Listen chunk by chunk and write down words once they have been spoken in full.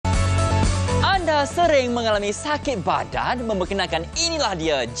Anda sering mengalami sakit badan? Memperkenalkan inilah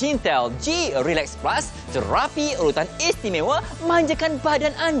dia Gintell G Relax Plus, terapi urutan istimewa manjakan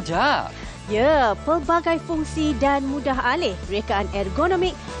badan anda. Ya, pelbagai fungsi dan mudah alih, rekaan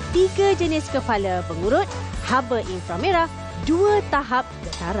ergonomik, 3 jenis kepala pengurut, haba inframerah, 2 tahap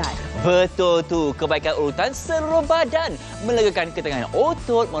getaran. Betul tu, kebaikan urutan seluruh badan, melegakan ketegangan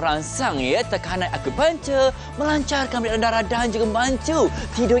otot, merangsang tekanan akupunktur, melancarkan aliran darah dan juga membantu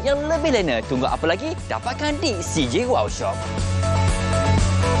tidur yang lebih lena. Tunggu apa lagi? Dapatkan di CJ Wow Shop.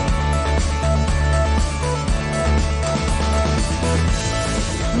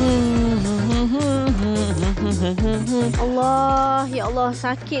 Allah, ya Allah,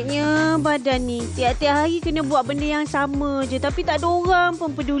 sakitnya badan ni. Tiap-tiap hari kena buat benda yang sama je, tapi tak ada orang pun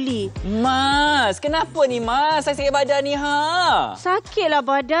peduli. Mas, kenapa ni Mas? Sakit badan ni Sakitlah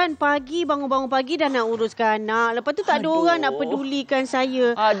badan. Pagi bangun-bangun pagi dah nak uruskan anak. Lepas tu tak ada orang nak pedulikan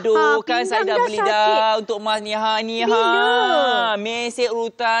saya. Kan saya dah beli dah untuk Mas ni Bila? Mesej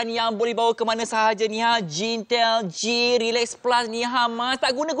urutan yang boleh bawa ke mana sahaja ni Gintell G Relax Plus ni Mas.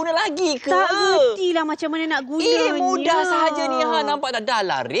 Tak guna-guna lagi ke? Tak retilah macam mana nak gunanya. Mudah sahaja ni Nampak tak? Dah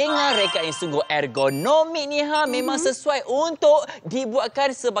lah ringan, rekaan yang sungguh ergonomik ni memang sesuai untuk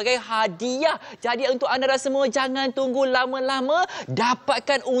dibuatkan sebagai hadiah. Jadi untuk anda semua jangan tunggu lama-lama,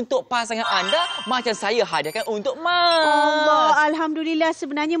 dapatkan untuk pasangan anda macam saya hadiahkan untuk Mas. Allah, alhamdulillah,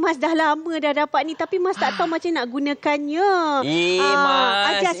 sebenarnya Mas dah lama dah dapat ni, tapi Mas tak tahu macam nak gunakannya.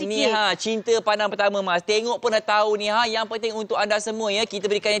 Mas, ajar sikit. ni cinta pandang pertama Mas. Tengok pun dah tahu ni Yang penting untuk anda semua kita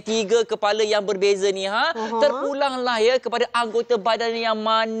berikan 3 kepala yang berbeza ni Terpulanglah kepada anggota badan yang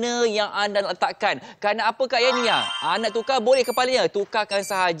mana yang anda nak letakkan. Kerana apakah ni nak tukar boleh kepalanya, tukarkan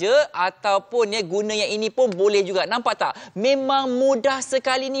sahaja, ataupun guna yang ini pun boleh juga. Nampak tak? Memang mudah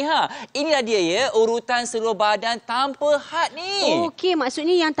sekali ni Inilah dia urutan seluruh badan tanpa had ni. Okey,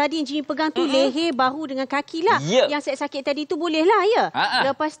 maksudnya yang tadi Jimmy pegang tu leher, bahu dengan kaki lah. Yang saya sakit tadi tu boleh lah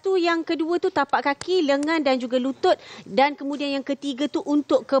Lepas tu yang kedua tu tapak kaki, lengan dan juga lutut, dan kemudian yang ketiga tu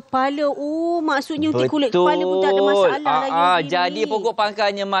untuk kepala. Maksudnya untuk kulit kepala pun tak ada masalah lagi. Jadi pokok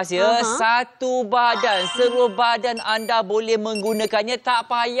pangkalnya Mas satu badan, seluruh badan anda boleh menggunakannya. Tak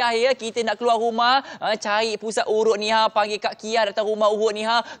payah kita nak keluar rumah cari pusat urut ni panggil Kak Kia datang rumah urut ni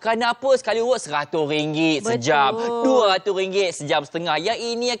Kerana apa? Sekali urut RM100 sejam, RM200 sejam setengah. Yang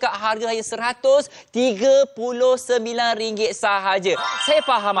ini Kak harga hanya RM139 sahaja. Saya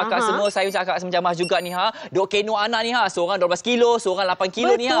faham akak semua, saya macam akak macam Mas juga ni dok keno anak ni seorang 12 kilo, seorang 8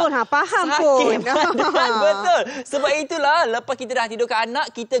 kilo ni Betul faham sakit pun. Betul. Sebab itulah lepas kita dah tidurkan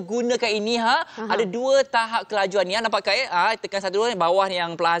anak, kita gunakan ini ada 2 tahap kelajuan ni nampak Kak tekan satu dulu, bawah ni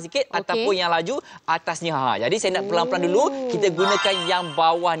yang perlahan sikit ataupun yang laju atasnya Jadi saya nak pelan-pelan dulu, kita gunakan yang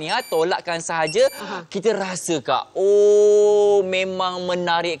bawah ni tolakkan sahaja. Kita rasa Kak, memang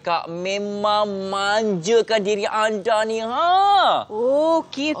menarik Kak, memang manjakan diri anda ni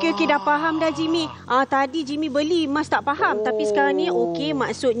Okey, dah faham dah Jimmy. Tadi Jimmy beli, Mas tak faham, tapi sekarang ni okey,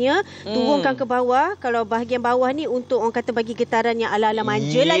 maksudnya turunkan ke bawah. Kalau bahagian bawah ni untuk orang kata bagi getaran yang ala-ala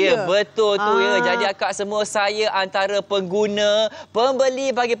manja lah betul tu Jadi akak semua, saya antara pengguna,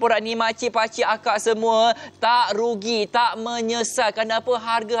 pembeli bagi produk ni, makcik-pakcik akak semua tak rugi, tak menyesal. Kenapa?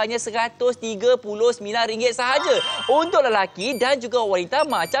 Harga hanya RM139 sahaja untuk lelaki dan juga wanita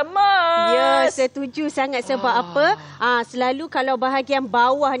macam Mas. Ya, setuju sangat. Sebab apa? Selalu kalau bahagian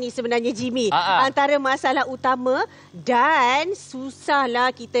bawah ni sebenarnya Jimmy, antara masalah utama dan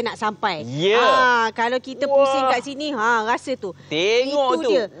susahlah kita nak sampai. Kalau kita pusing kat sini, rasa tu. Tengok itu tu.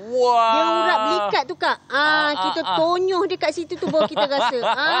 Dia. Dia urap belikat tu Kak. Kita tonyoh dia kat situ tu baru kita rasa.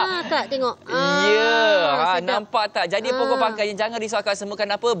 Kak tengok. Nampak tak? Jadi pokok pangkalnya jangan risau akak semua.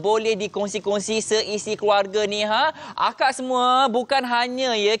 Kenapa? Boleh dikongsi-kongsi seisi keluarga ni Akak semua bukan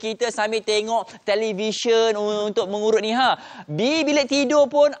hanya kita sambil tengok televisyen untuk mengurut ni Di bilik tidur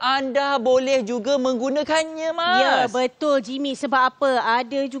pun anda boleh juga menggunakannya Mas. Ya, betul Jimmy. Sebab apa?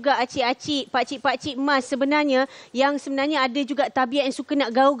 Ada juga acik-acik, pakcik-pakcik Mas sebenarnya yang sebenarnya ada juga tabiat yang suka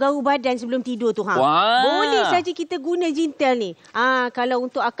nak garu-garu badan sebelum tidur tu Boleh saja kita guna Gintell ni. Kalau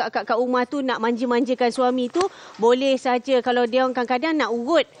untuk akak-akak kat rumah tu nak manja-manjakan suami tu, boleh saja. Kalau dia orang kadang-kadang nak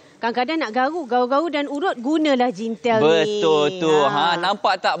urut, kadang-kadang nak garu-garu dan urut, gunalah Gintell ni. Betul tu.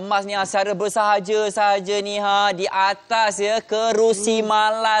 Nampak tak Mas ni secara bersahaja-sahaja ni di atas kerusi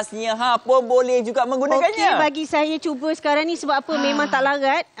malasnya pun boleh juga menggunakannya. Okey, bagi saya cuba sekarang ni. Sebab apa? Memang tak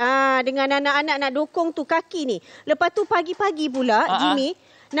larat dengan anak-anak nak dokong tu kaki ni. Lepas tu pagi-pagi pula Jimmy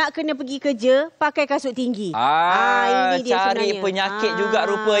nak kena pergi kerja pakai kasut tinggi. Ini dia cari sebenarnya. penyakit juga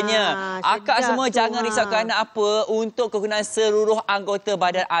rupanya. Akak semua jangan risau kerana apa? Untuk kegunaan seluruh anggota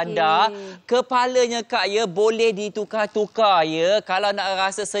badan anda, kepalanya Kak ya boleh ditukar-tukar ya. Kalau nak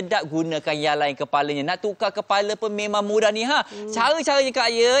rasa sedap gunakan yang lain kepalanya. Nak tukar kepala pun memang mudah ni ha. Cara-caranya Kak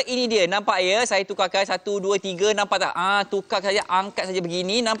ya, ini dia. Nampak ya? Saya tukarkan 1 2 3, nampak tak? Tukar saja, angkat saja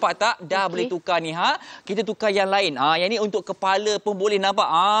begini, nampak tak? Dah boleh tukar ni ha. Kita tukar yang lain. Yang ni untuk kepala pun boleh,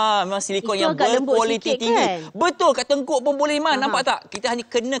 nampak? Memang silikon itu yang berkualiti tinggi. Kan? Betul, kat tengkuk pun boleh man. Nampak tak? Kita hanya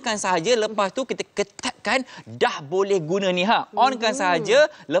kenakan sahaja, lepas tu kita ketatkan, dah boleh guna ni ha. Onkan sahaja,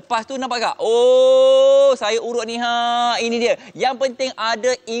 lepas tu nampak tak? Oh, saya urut ni ha. Ini dia. Yang penting ada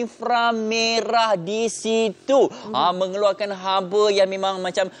inframerah di situ. Mengeluarkan haba yang memang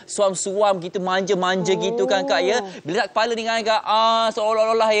macam suam-suam gitu, manja-manja gitu kan Kak ya. Bila tak kepala ni kan Kak,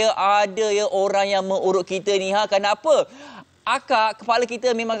 seolah-olah ya ada ya orang yang mengurut kita ni ha. Kenapa? Akak, kepala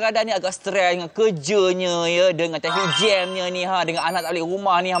kita memang kadang ni agak stres dengan kerjanya ya, dengan traffic jamnya ni ha, dengan anak tak balik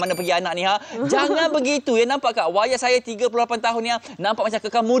rumah ni ha, mana pergi anak ni ha. Jangan begitu ya, nampak Kak, wayar saya 38 tahun ni ha, nampak macam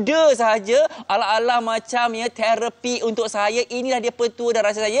kekal muda sahaja, ala-ala macam ya terapi untuk saya. Inilah dia petua dan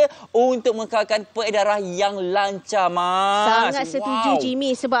rasa saya untuk mengekalkan peredaran yang lancar Mas. Sangat setuju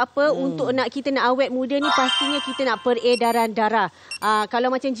Jimmy, sebab apa? Untuk kita nak awet muda ni pastinya kita nak peredaran darah. Kalau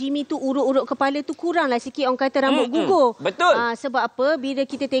macam Jimmy tu urut-urut kepala tu kuranglah sikit orang kata rambut gugur. Betul. Sebab apa? Bila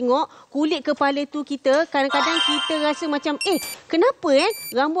kita tengok kulit kepala tu kita, kadang-kadang kita rasa macam kenapa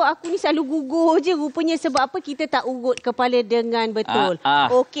rambut aku ni selalu gugur je. Rupanya sebab apa? Kita tak urut kepala dengan betul.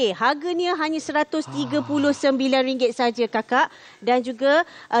 Okey, harganya hanya RM139 saja Kakak, dan juga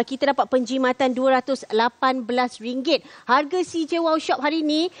kita dapat penjimatan RM218. Harga CJ Wow Shop hari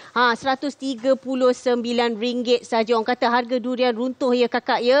ni RM139 saja. Orang kata harga durian runtuh ya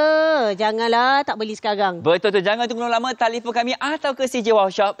Kakak ya. Janganlah tak beli sekarang. Betul tu, jangan tunggu lama, telefon kami atau ke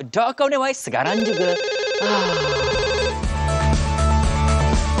cjwowshop.com sekarang juga.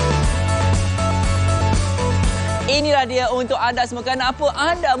 Inilah dia untuk anda semua. Kenapa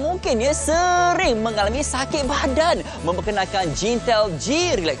anda mungkin sering mengalami sakit badan? Memperkenalkan Gintell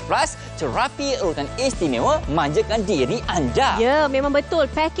G Relax Plus, terapi urutan istimewa manjakan diri anda. Ya, memang betul.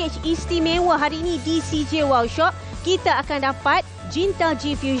 Package istimewa hari ini di CJ Wow Shop. Kita akan dapat Gintell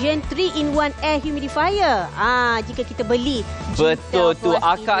G Fusion 3-in-1 Air Humidifier. Jika kita beli betul tu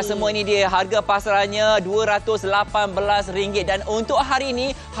akak ini. Semua ini dia harga pasarannya RM218 dan untuk hari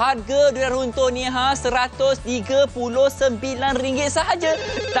ini harga durian runtuh ni RM139 sahaja.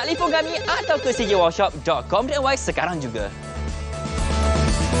 Telefon kami atau ke cjwowshop.com sekarang juga.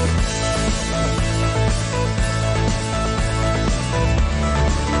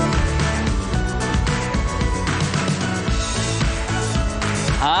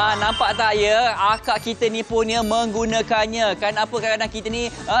 Nampak tak ya? Akak kita ni pun menggunakannya. Kenapa kadang-kadang kita ni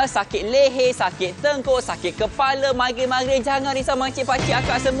sakit leher, sakit tengkuk, sakit kepala, migrain-migrain. Jangan risau makcik-pakcik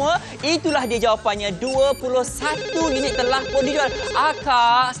akak semua. Itulah dia jawapannya. 21 unit telah pun dijual.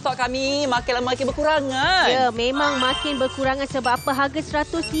 Akak, stok kami makin lama makin berkurangan. Ya, memang makin berkurangan sebab apa? Harga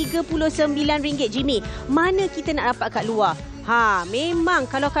RM139 Jimmy. Mana kita nak dapat kat luar? Memang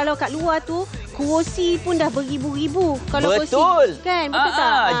kalau kat luar tu kursi pun dah beribu-ribu. Kalau betul. Kursi kan, betul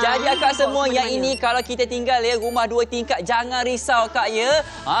tak? Jadi akak semua yang ini kalau kita tinggal rumah 2 tingkat, jangan risau Kak ya.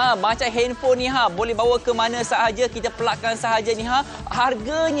 Macam handphone ni boleh bawa ke mana sahaja, kita pelakkan sahaja ni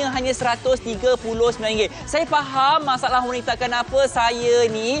harganya hanya RM139. Saya faham masalah wanita, kenapa saya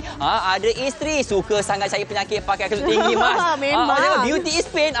ni ada isteri suka sangat cari penyakit pakai kasut tinggi Mas. Memang. Beauty is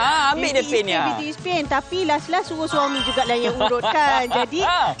pain. Ambil dia painnya. Beauty is pain. Tapi last-last suruh suami juga lah yang urutkan. Jadi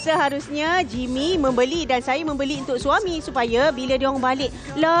seharusnya Jimmy membeli dan saya membeli untuk suami supaya bila dia orang balik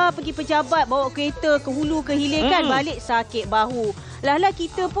pergi pejabat bawa kereta ke hulu ke hilir kan, balik sakit bahu. Lala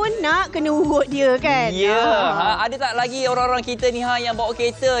kita pun nak kena urut dia kan. Ya. Ada tak lagi orang-orang kita ni yang bawa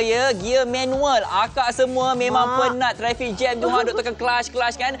kereta gear manual. Akak semua memang penat traffic jam tu duk tekan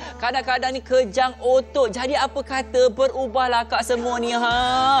clutch kan. Kadang-kadang ni kejang otot. Jadi apa kata berubahlah akak semua ni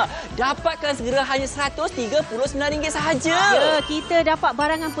Dapatkan segera hanya RM139 sahaja. Ya, kita dapat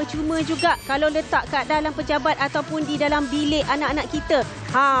barangan percuma juga kalau letak kat dalam pejabat ataupun di dalam bilik anak-anak kita.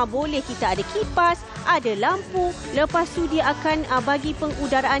 Boleh kita ada kipas, ada lampu. Lepas tu dia akan bagi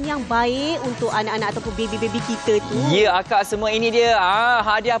pengudaraan yang baik untuk anak-anak ataupun baby-baby kita tu. Ya, akak semua ini dia.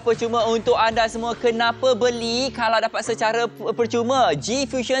 Hadiah percuma untuk anda semua. Kenapa beli kalau dapat secara percuma? G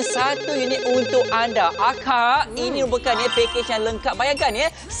Fusion 1 unit untuk anda. Akak, ini merupakan package yang lengkap.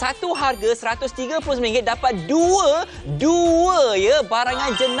 Bayangkan satu harga RM139 dapat dua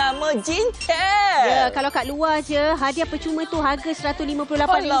barangan jenama Gintell. Ya, kalau kat luar je hadiah percuma tu harga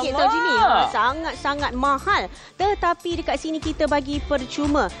RM158 tau Jimmy. Sangat-sangat mahal. Tetapi dekat sini kita bagi bagi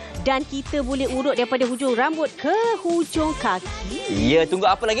percuma. Dan kita boleh urut daripada hujung rambut ke hujung kaki. Ya, tunggu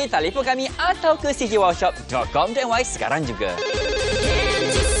apa lagi? Telefon kami atau ke cjwowshop.com.my sekarang juga.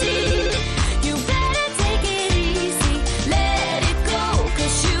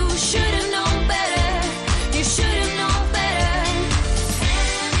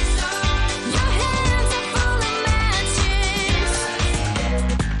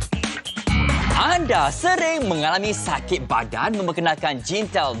 Anda sering mengalami sakit badan memperkenalkan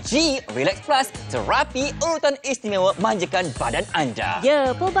Gintell G Relax Plus, terapi urutan istimewa manjakan badan anda.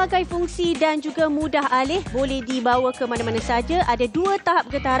 Ya, pelbagai fungsi dan juga mudah alih, boleh dibawa ke mana-mana saja. Ada 2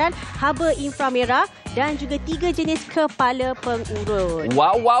 tahap getaran, haba inframerah dan juga 3 jenis kepala pengurut.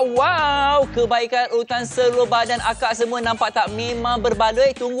 Wow. Kebaikan urutan seluruh badan akak semua nampak tak memang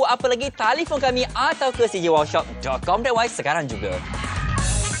berbaloi? Tunggu apa lagi? Telefon kami atau ke cjwowshop.com.my sekarang juga.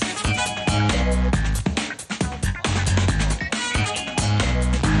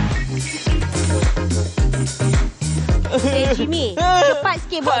 Jimmy, cepat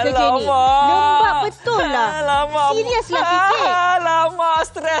sikit buat kerja ni. Lembab betul lah. Seriuslah fikir. Alamak,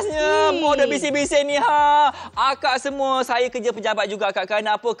 stresnya. Mau dah bising-bising ni Akak semua, saya kerja pejabat juga akak.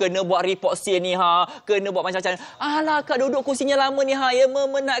 Kenapa kena buat report seal ni Kena buat macam-macam. Alah, akak duduk kursinya lama ni Ya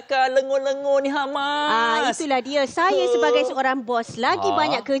memenatkan lengur-lengur ni Mas. Itulah dia. Saya sebagai seorang bos lagi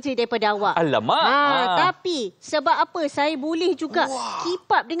banyak kerja daripada awak. Alamak. Tapi sebab apa saya boleh juga keep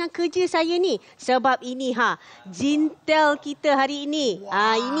up dengan kerja saya ni? Sebab ini Gintell kita hari ini.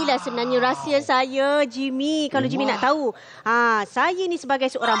 Inilah sebenarnya rahsia saya, Jimmy. Kalau Jimmy nak tahu. Saya ni sebagai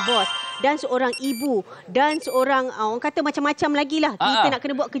seorang bos dan seorang ibu dan seorang orang kata macam-macam lagi lah. Kita nak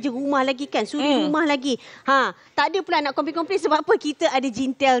kena buat kerja rumah lagi kan. Suri rumah lagi. Tak ada pula nak komplain-komplain sebab apa kita ada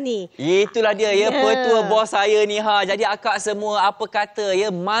Gintell ni. Itulah dia petua bos saya ni Jadi akak semua apa kata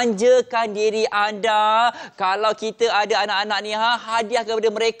manjakan diri anda. Kalau kita ada anak-anak ni hadiah kepada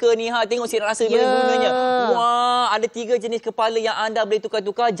mereka ni tengok sini rasa gunanya. Wah, ada 3 jenis kepala yang anda boleh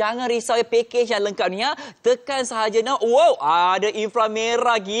tukar-tukar. Jangan risau package yang lengkap ni tekan sahaja now. Wow, ada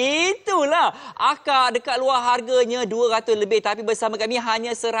inframerah gitulah. Akak dekat luar harganya 200 lebih tapi bersama kami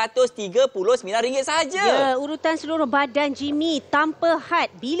hanya RM139 saja. Ya, urutan seluruh badan Jimmy tanpa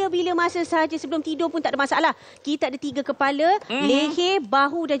had. Bila-bila masa sahaja sebelum tidur pun tak ada masalah. Kita ada 3 kepala, leher,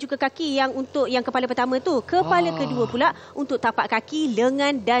 bahu dan juga kaki. Yang untuk yang kepala pertama tu. Kepala kedua pula untuk tapak kaki,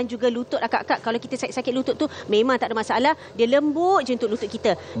 lengan dan juga lutut akak-akak. Kalau kita sakit-sakit lutut tu memang tak ada masalah. Dia lembut je untuk lutut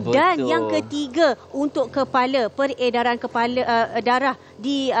kita. Betul. Dan yang ketiga untuk kepala, peredaran kepala darah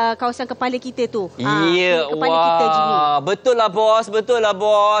di kawasan kepala kita tu. Kepala kita Jimmy. Betul lah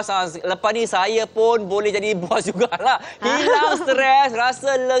bos. Lepas ni saya pun boleh jadi bos jugalah. Hilang stres,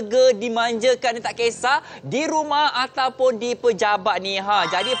 rasa lega, dimanjakan, tak kisah di rumah ataupun di pejabat ni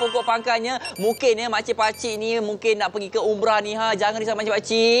Jadi pokok pangkalnya mungkin makcik-pakcik ni mungkin nak pergi ke umrah ni jangan risau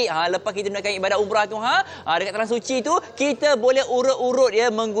makcik-pakcik. Lepas kita menunaikan ibadat umrah tu dekat tanah suci tu kita boleh urut-urut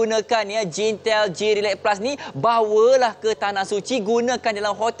menggunakan Gintell G Relax Plus ni, bawalah ke tanah suci, gunakan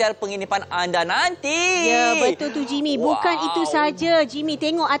dalam hotel penginapan anda nanti. Ya, betul tu Jimmy. Bukan itu saja Jimmy,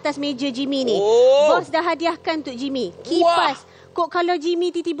 tengok atas meja Jimmy ni. Bos dah hadiahkan untuk Jimmy kipas. Kok kalau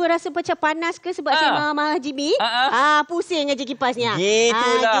Jimmy tiba-tiba rasa macam panas ke sebab saya marah-marah Jimmy? Pusing aja kipasnya.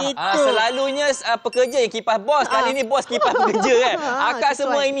 Gitulah. Gitu. Selalunya pekerja yang kipas bos. Kali ni bos kipas pekerja kan. Akak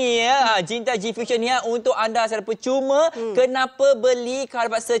semua ini Gintell G Fusion ni untuk anda secara percuma. Kenapa beli kalau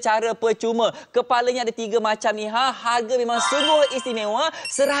secara percuma? Kepalanya ada 3 macam ni Harga memang sungguh istimewa.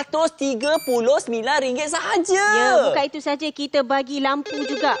 RM139 sahaja. Ya, bukan itu saja, kita bagi lampu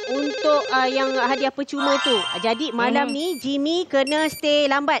juga untuk yang hadiah percuma tu. Jadi malam ni Jimmy kena stay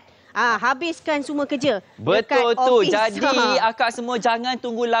lambat. Habiskan semua kerja. Betul tu. Jadi akak semua jangan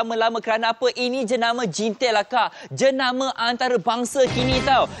tunggu lama-lama. Kerana apa? Ini jenama Gintell akak. Jenama antarabangsa kini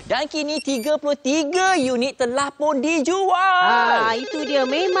tau. Dan kini 33 unit telah pun dijual. Itu dia.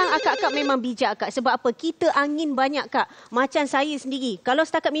 Memang akak-akak memang bijak kak. Sebab apa? Kita angin banyak kak. Macam saya sendiri. Kalau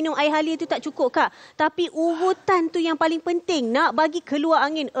setakat minum air halia tu tak cukup kak. Tapi urutan tu yang paling penting. Nak bagi keluar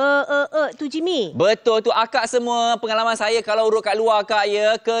angin. Tu Jimmy. Betul tu akak semua. Pengalaman saya kalau urut kat luar kak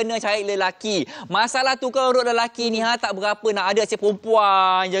kena cari lelaki. Masalah tu kalau urut lelaki ni tak berapa nak ada si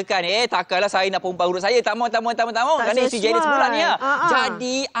perempuan je kan. Takkanlah saya nak perempuan urut saya. Tak mau. Kerana isi jenis pula ni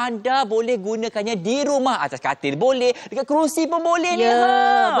Jadi anda boleh gunakannya di rumah. Atas katil boleh, dekat kerusi pun boleh ni.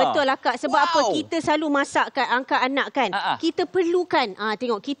 Betul lah kak. Sebab apa? Kita selalu masak kan, angkat anak kan. Kita perlukan.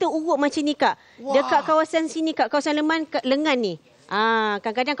 Tengok, kita urut macam ni kak. Dekat kawasan sini kak, kawasan lengan ni.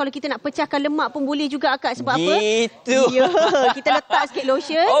 Kadang-kadang kalau kita nak pecahkan lemak pun boleh juga akak. Sebab apa? Gitu. Ya, kita letak sikit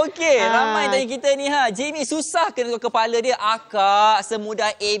lotion. Okey, ramai tanya kita ni Jimmy susah ke kepala dia? Akak,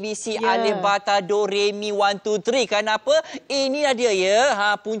 semudah ABC, alif, bata, do, re, mi, 1, 2, 3. Kenapa? Inilah dia ya.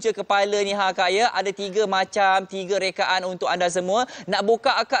 Punca kepala ni akak ya. Ada 3 macam, 3 rekaan untuk anda semua. Nak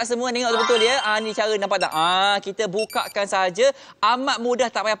buka akak semua tengok betul ya. Ni cara nampak tak? Kita bukakan saja. Amat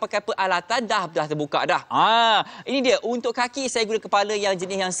mudah, tak payah pakai peralatan. Dah terbuka dah. Ini dia. Untuk kaki saya guna kepala yang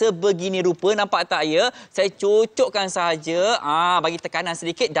jenis yang sebegini rupa. Nampak tak ya? Saya cocokkan saja. Bagi tekanan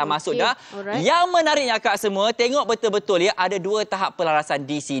sedikit. Dah masuk dah. Alright. Yang menariknya akak semua, tengok betul-betul ya. Ada 2 tahap pelarasan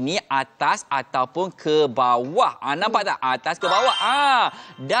di sini. Atas ataupun ke bawah. Nampak tak? Atas ke bawah.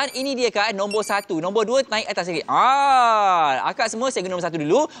 Dan ini dia kan nombor 1. Nombor 2 naik atas sikit. Akak semua saya guna nombor 1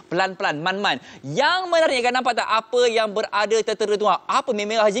 dulu. Pelan-pelan. Man-man. Yang menariknya kan nampak tak? Apa yang berada tertera tu? Apa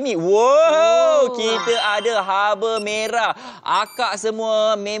merah Jimmy? Wow! Kita ada haba merah. Akak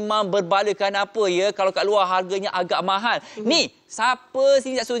semua memang berbaloi. Kenapa ya? Kalau kat luar harganya agak mahal. Ni, siapa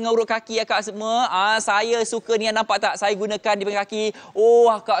sini tak suka dengan urut kaki akak semua? Saya suka ni, nampak tak? Saya gunakan di kaki.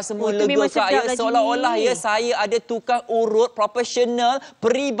 Akak semua lega kak ya. Seolah-olah ya saya ada tukang urut profesional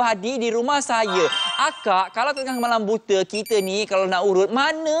peribadi di rumah saya. Akak, kalau tengah malam buta kita ni kalau nak urut,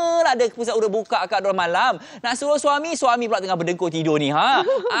 manalah ada pusat urut buka akak dalam malam. Nak suruh suami pula tengah berdengkur tidur ni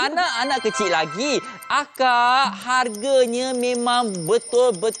Anak-anak kecil lagi. Akak, harganya memang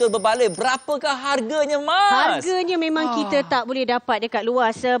betul-betul berbaloi. Berapakah harganya, Mas? Harganya memang kita tak boleh dapat dekat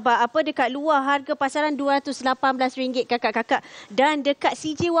luar. Sebab apa? Dekat luar harga pasaran RM218 kakak-kakak. Dan dekat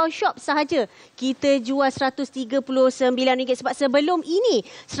CJ Wow Shop sahaja kita jual RM139. Sebab sebelum ini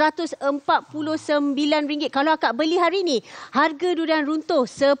RM149. Kalau akak beli hari ni, harga durian runtuh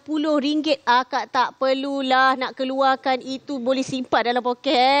RM10. Akak tak perlulah nak keluarkan itu, boleh simpan dalam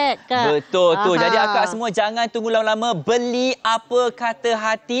poket kan? Betul tu. Jadi akak semua jangan tunggu lama-lama. Beli apa kata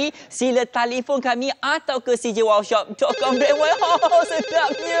hati, sila telefon kami atau ke cjwowshop.com.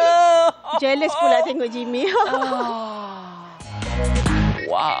 Sedapnya. Jealous pula tengok Jimmy.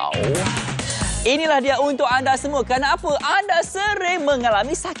 Wow. Inilah dia untuk anda semua. Kenapa anda sering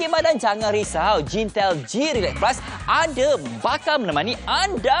mengalami sakit badan? Jangan risau. Gintell G Relax Plus ada bakal menemani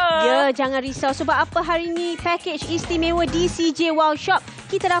anda. Ya, jangan risau. Sebab apa hari ini package istimewa di CJ Wow Shop.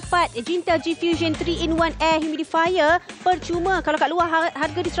 Kita dapat Gintell G Fusion 3-in-1 Air Humidifier percuma. Kalau kat luar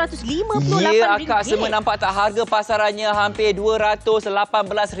harga di RM158. Ya, akak semua nampak tak? Harga pasarannya hampir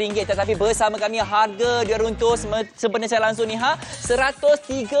RM218. Tetapi bersama kami harga dia runtuh sebenarnya saya langsung ni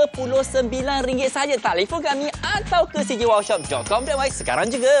RM139 saja. Telefon kami atau ke cjwowshop.com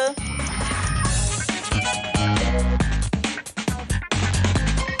sekarang juga.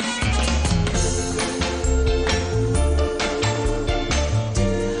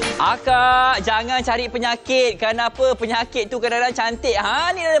 Akak, jangan cari penyakit. Kenapa? Penyakit tu kadang-kadang cantik.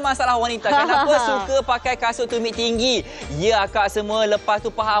 Ni ada masalah wanita. Kenapa suka pakai kasut tumit tinggi? Ya, akak semua lepas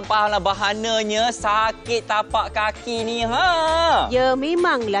tu faham-fahamlah bahananya sakit tapak kaki ni. Ya,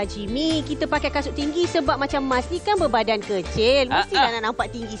 memanglah Jimmy. Kita pakai kasut tinggi sebab macam Mas ni kan berbadan kecil. Mestilah nak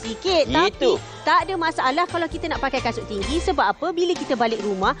nampak tinggi sikit. Gitu. Tapi tak ada masalah kalau kita nak pakai kasut tinggi. Sebab apa? Bila kita balik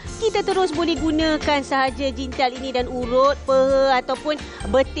rumah, kita terus boleh gunakan sahaja Gintell ini dan urut, peha ataupun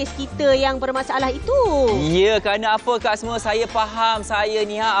betis kita yang bermasalah itu. Ya, kerana apa kak semua? Saya faham. Saya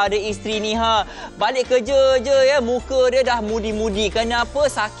ni ada isteri ni balik kerja je ya, muka dia dah mudi-mudi. Kenapa?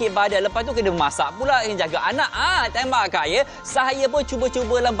 Sakit badan. Lepas tu kena masak pula, kena jaga anak. Tembak kak ya. Saya pun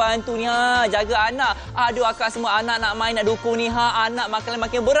cuba-cubalah bantu ni jaga anak. Aduh akak semua, anak nak main nak dukung ni anak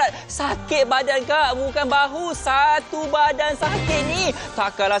makin berat. Sakit badan kak, bukan bahu, satu badan sakit ni.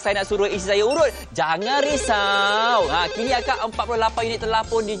 Takkanlah saya nak suruh isteri saya urut. Jangan risau. Kini akak 48 unit telah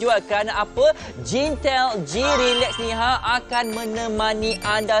pun dijual. Kerana apa? Gintell G Relax ni akan menemani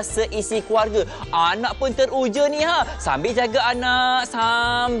anda seisi keluarga. Anak pun teruja ni sambil jaga anak,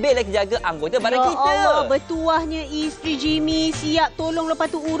 sambil lagi jaga anggota badan kita. Ya Allah, bertuahnya isteri Jimmy. Siap tolong lepas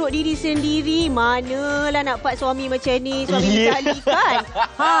tu urut diri sendiri. Manalah nak dapat suami macam ni, suami berkali kan.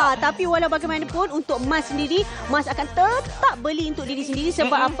 Tapi walau bagaimanapun untuk Mas sendiri, Mas akan tetap beli untuk diri sendiri.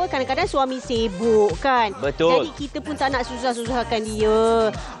 Sebab apa? Kadang-kadang suami sibuk kan. Betul. Jadi kita pun tak nak susah-susahkan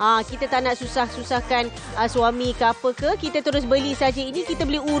dia. Kita tak nak susah-susahkan suami ke apa ke. Kita terus beli saja ini, kita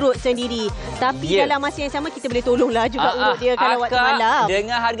boleh urut sendiri. Tapi dalam masa yang sama kita boleh tolonglah juga urut dia kalau waktu malam.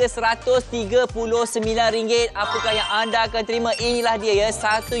 Dengan harga RM139, apakah yang anda akan terima? Inilah dia ya,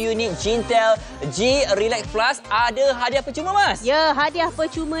 satu unit Gintell G Relax Plus. Ada hadiah percuma, Mas? Ya, hadiah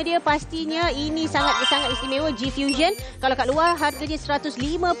percuma dia pastinya ini sangat istimewa. G Fusion kalau kat luar harganya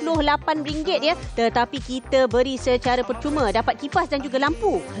RM158 ya, tetapi kita beri secara percuma, dapat kipas dan juga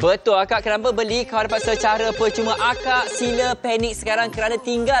lampu. Betul akak, kenapa beli kalau dapat secara percuma? Akak sila panik sekarang kerana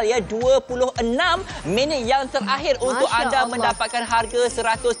tinggal ya 26 minit yang terakhir untuk anda mendapatkan harga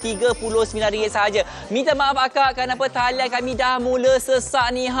RM139 sahaja. Minta maaf akak kenapa talian kami dah mula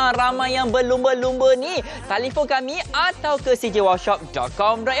sesak ni ramai yang berlumba-lumba ni. Telefon kami atau ke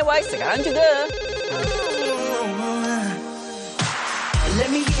cjwowshop.com.my sekarang juga. Let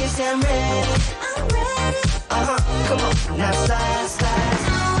me hear you say I'm ready. I'm ready. Come on, now slide.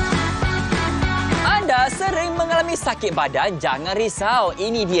 Anda sering mengalami sakit badan? Jangan risau.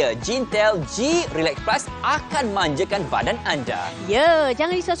 Ini dia, Gintell G Relax Plus akan manjakan badan anda. Ya,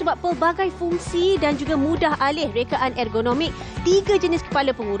 jangan risau sebab pelbagai fungsi dan juga mudah alih rekaan ergonomik. 3 jenis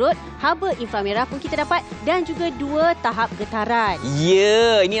kepala pengurut, haba inframerah pun kita dapat dan juga 2 tahap getaran.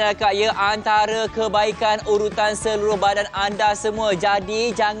 Ya, inilah Kak ya antara kebaikan urutan seluruh badan anda semua.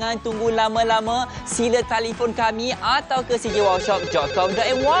 Jadi, jangan tunggu lama-lama. Sila telefon kami atau ke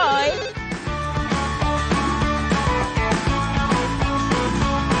cjwowshop.com.my.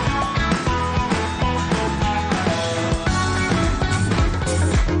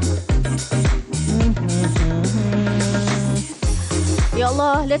 Ya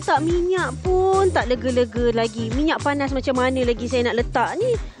Allah, letak minyak pun tak lega-lega lagi. Minyak panas macam mana lagi saya nak letak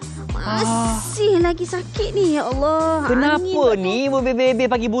ni? Masih lagi sakit ni, ya Allah. Kenapa ni bebe-bebe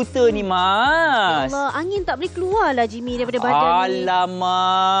pagi buta ni, Mas? Ya Allah, angin tak boleh keluar lah Jimmy daripada badan ni.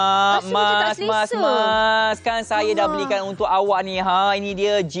 Alamak, Mas. Kan saya dah belikan untuk awak ni. Ini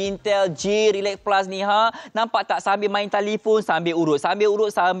dia Gintell G Relax Plus ni. Nampak tak sambil main telefon, sambil urut. Sambil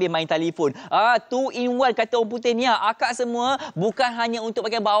main telefon. 2 in 1 kata orang putih ni. Akak semua bukan hanya untuk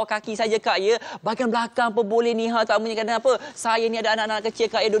bahagian bawah kaki saja Kak ya. Bahagian belakang pun boleh ni. Tak punya apa. Saya ni ada anak-anak kecil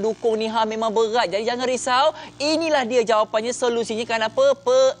Kak ya, dukung ni memang berat. Jadi jangan risau. Inilah dia jawapannya, solusinya. Kenapa?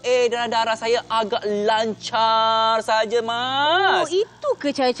 Peredaran darah saya agak lancar saja, Mas. Oh, itu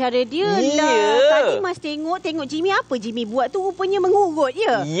ke cara-cara dia lah. Tadi Mas tengok Jimmy apa Jimmy buat tu rupanya mengurut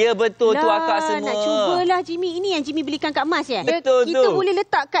ya. Ya betul tu akak semua. Nak cubalah Jimmy. Ini yang Jimmy belikan kat Mas ya. Betul kita boleh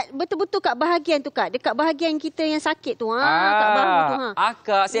letak kat betul-betul kat bahagian tu Kak. Dekat bahagian kita yang sakit tu. Kat bahu tu.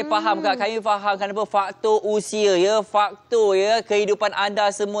 Akak saya faham Kak. Kami faham kenapa faktor usia ya, faktor ya kehidupan anda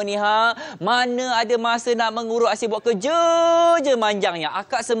semua ni mana ada masa nak mengurut, asyik buat kerja je manjangnya.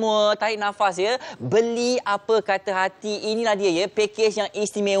 Akak semua tarik nafas ya. Beli apa kata hati. Inilah dia ya, pakej yang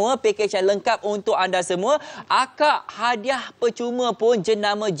istimewa, pakej yang lengkap untuk anda semua. Akak hadiah percuma pun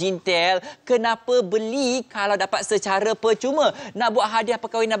jenama Gintell. Kenapa beli kalau dapat secara percuma? Nak buat hadiah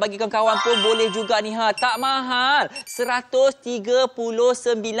perkahwinan bagi kawan-kawan pun boleh juga ni tak mahal.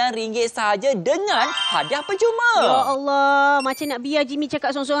 RM139 sahaja dengan hadiah percuma. Ya Allah, macam nak biar Jimmy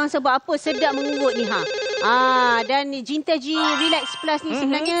cakap seorang-seorang sebab apa sedap mengurut ni dan Gintell G Relax Plus ni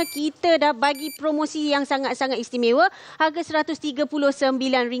sebenarnya kita dah bagi promosi yang sangat-sangat istimewa. Harga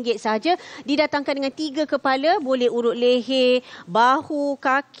RM139 sahaja. Didatangkan dengan 3 kepala, boleh urut leher, bahu,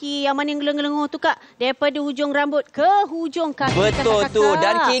 kaki, yang mana yang geleng-geleng tu Kak, daripada hujung rambut ke hujung kaki. Betul tu.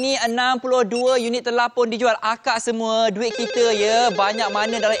 Dan kini 62 unit telah pun dijual. Akak semua, duit kita ya banyak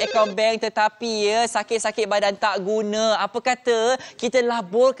mana dalam akaun bank, tetapi ya sakit-sakit badan tak guna. Apa kata kita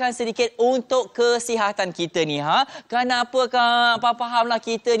laburkan sedikit untuk kesihatan kita ni Kenapa Kak? Fahamlah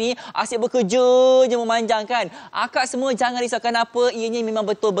kita ni asyik bekerja je memanjangkan. Akak semua jangan risau. Kenapa? Ianya memang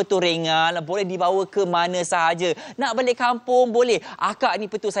betul-betul ringan. Boleh dibawa ke mana sahaja. Nak balik kampung boleh. Akak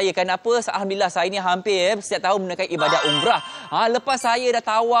ni betul saya. Kenapa? Alhamdulillah saya ni hampir setiap tahun menaikkan ibadat umrah. Lepas saya dah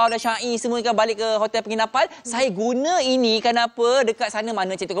tawaf, dah syai semua kan balik ke hotel penginapan, saya guna ini. Kenapa? Dekat sana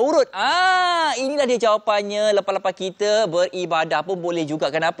mana cikgu urut. Inilah dia jawapannya. Lepas-lepas kita beribadah pun boleh juga.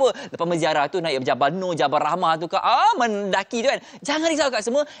 Kenapa? Lepas menziarah tu naik Jabal Nur, Jabal Rahmah tu Kak. Mendaki tu kan. Jangan risau Kak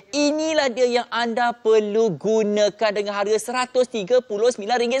semua. Inilah dia yang anda perlu gunakan dengan harga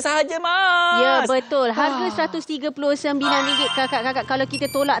RM139 sahaja, Mas. Ya, betul. Harga RM139 kakak-kakak. Kalau kita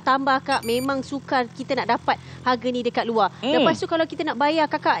tolak tambah Kak, memang sukar kita nak dapat harga ni dekat luar. Lepas tu kalau kita nak bayar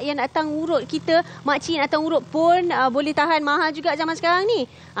kakak yang datang urut kita, makcik yang datang urut pun boleh tahan. Mahal juga zaman sekarang ni.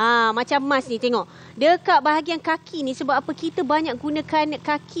 Macam Mas ni tengok. Dekat bahagian kaki ni, sebab apa kita banyak gunakan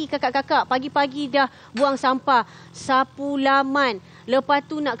kaki kakak-kakak. Pagi-pagi dah buang sampah, sapu laman. Lepas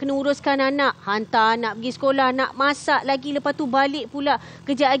tu nak kena uruskan anak, hantar anak pergi sekolah, nak masak lagi. Lepas tu balik pula,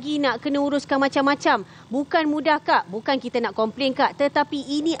 kejap lagi nak kena uruskan macam-macam. Bukan mudah kak, bukan kita nak komplain kak, tetapi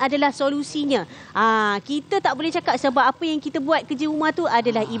ini adalah solusinya. Kita tak boleh cakap sebab apa yang kita buat kerja rumah tu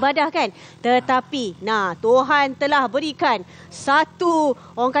adalah ibadah kan. Tetapi, Tuhan telah berikan satu,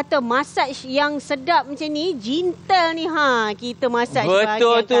 orang kata massage yang sedap macam ni, Gintell ni. Kita massage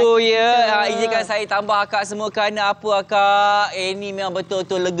betul tu ya. Izinkan saya tambah akak semua kerana apa akak? Ini memang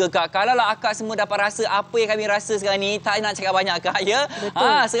betul-betul lega kak. Kalau lah akak semua dapat rasa apa yang kami rasa sekarang ni, tak nak cakap banyak kak ya.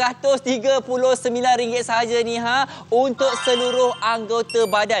 RM139 sahaja ni untuk seluruh anggota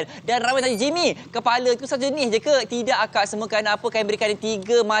badan. Dan ramai tanya, Jimmy, kepala tu satu jenis je ke? Tidak akak semua, kerana apa? Kami berikan 3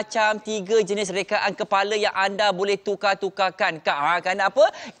 jenis rekaan kepala yang anda boleh tukar-tukarkan kak. Kerana apa?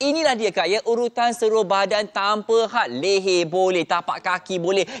 Inilah dia kak ya, urutan seluruh badan tanpa had. Leher boleh, tapak kaki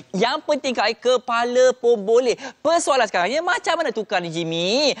boleh. Yang penting kak, kepala pun boleh. Persoalan sekarang ya, macam mana tukar ni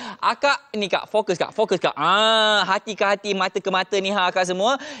Jimmy? Akak ni kak, fokus kak. Hati ke hati, mata ke mata ni akak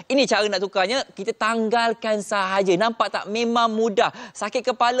semua. Ini cara nak tukarnya, kita tanggalkan sahaja. Nampak tak? Memang mudah. Sakit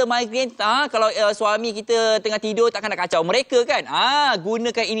kepala, migrain, kalau suami kita tengah tidur takkan nak kacau mereka kan.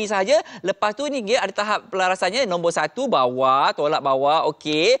 Gunakan ini sahaja. Lepas tu ni dia ada tahap pelarasannya. Nombor 1 bawah, tolak bawah,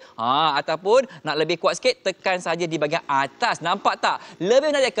 okey. Ataupun nak lebih kuat sikit, tekan saja di bahagian atas. Nampak tak? Lebih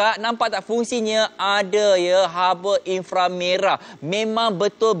menarik kak, nampak tak fungsinya ada ya, haba inframerah. Memang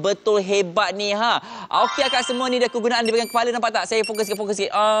betul-betul hebat ni Okey akak semua ni dah kegunaan di bahagian kepala, nampak tak? Saya fokus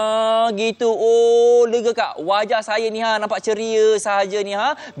sikit. Gitu. Lega kak. Wajah saya ni nampak ceria sahaja ni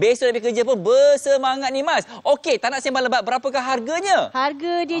Besok dari kerja pun bersemangat ni Mas. Okey, tak nak sembang lebat, berapakah harganya?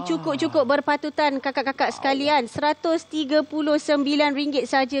 Harga dia cukup-cukup berpatutan kakak-kakak sekalian. RM139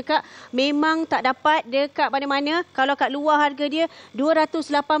 saja kak. Memang tak dapat dekat mana-mana. Kalau kat luar harga dia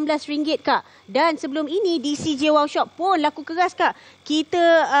RM218 kak. Dan sebelum ini di CJ Wow Shop pun laku keras kak.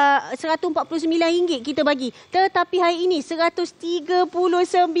 Kita RM149 kita bagi. Tetapi hari ini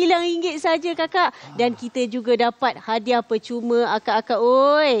RM139 saja kakak. Dan kita juga dapat hadiah percuma akak-akak.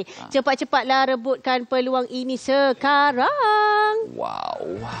 Oi, cepat-cepatlah rebutkan peluang ini sekarang. Wow.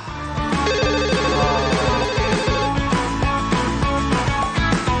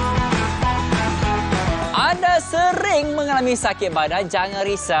 Anda sering mengalami sakit badan, jangan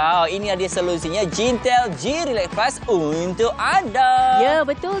risau. Ini ada solusinya, Gintell G Relax Plus untuk anda. Ya,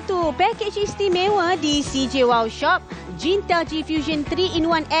 betul tu. Package istimewa di CJ Wow Shop. Gintell G Fusion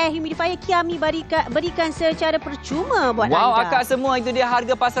 3-in-1 Air Humidifier kami berikan secara percuma buat anda. Wow, akak semua, itu dia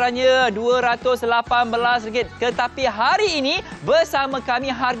harga pasarannya RM218. Tetapi hari ini bersama kami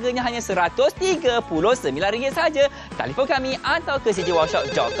harganya hanya RM139 saja. Telefon kami atau ke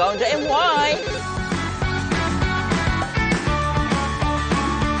cjwowshop.com.my.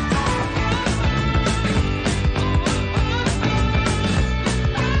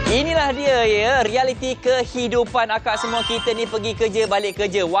 Inilah dia ya, realiti kehidupan akak semua. Kita ni pergi kerja, balik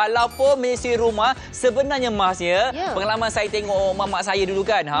kerja. Walaupun menyusui rumah, sebenarnya Mas ya, pengalaman saya tengok mamak saya dulu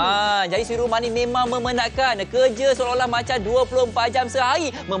kan. Jadi suri rumah ni memang memenatkan. Kerja seolah-olah macam 24 jam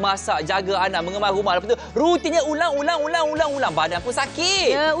sehari. Memasak, jaga anak, mengemas rumah. Lepas tu rutinnya ulang. Badan pun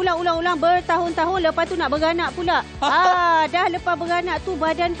sakit. Ya, ulang bertahun-tahun. Lepas tu nak beranak pula. Dah lepas beranak tu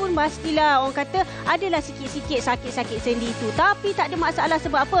badan pun pastilah orang kata adalah sikit-sikit sakit-sakit sendi tu. Tapi tak ada masalah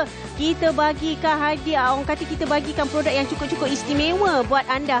sebab apa? Kita bagikan hadiah. Orang kata kita bagikan produk yang cukup-cukup istimewa buat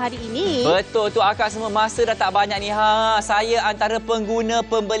anda hari ini. Betul tu akak semua, masa dah tak banyak ni. Saya antara pengguna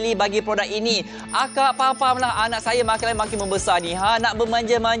pembeli bagi produk ini. Akak faham-fahamlah, anak saya makin membesar ni. Nak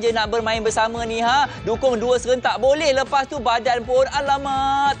bermanja-manja, nak bermain bersama ni. Dukung 2 serentak boleh. Lepas tu badan pun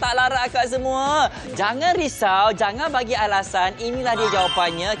alamak tak larat akak semua. Jangan risau, jangan bagi alasan. Inilah dia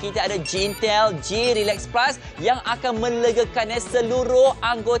jawapannya. Kita ada Gintell G Relax Plus yang akan melegakan seluruh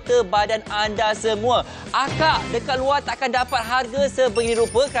anggota badan anda semua. Akak dekat luar takkan dapat harga sebegini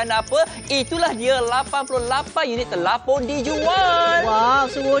rupa. Kerana apa? Itulah dia, 88 unit telah pun dijual. Wow,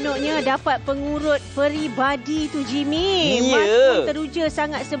 seronoknya dapat pengurut peribadi tu Jimmy. Mas pun teruja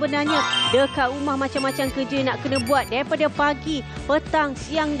sangat sebenarnya. Dekat rumah macam-macam kerja nak kena buat daripada pagi, petang,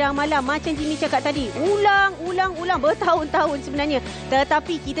 siang dan malam. Macam Jimmy cakap tadi, ulang bertahun-tahun sebenarnya.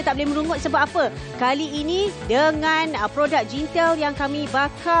 Tetapi kita tak boleh merungut sebab apa? Kali ini dengan produk Gintell yang kami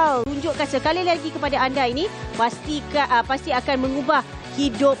bakal tunjukkan sekali lagi kepada anda ini, pasti akan mengubah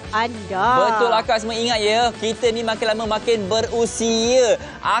hidup anda. Betul akak semua, ingat ya, kita ni makin lama makin berusia.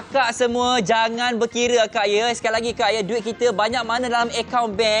 Akak semua jangan berkira akak ya. Sekali lagi kak ya, duit kita banyak mana dalam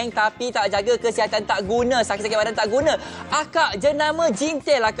akaun bank tapi tak jaga kesihatan, tak guna, sakit-sakit badan tak guna. Akak jenama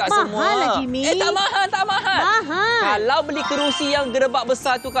Gintell akak semua. Mahal lah Jimmy. Tak mahal, tak mahal. Mahal. Kalau beli kerusi yang gerebak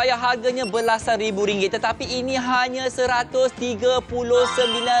besar tu kak ya, harganya belasan ribu ringgit. Tetapi ini hanya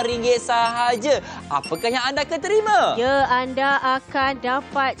RM139 sahaja. Apakah yang anda akan terima? Ya, anda akan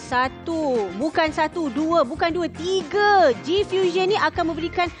dapat bukan dua, tiga. G-Fusion ni akan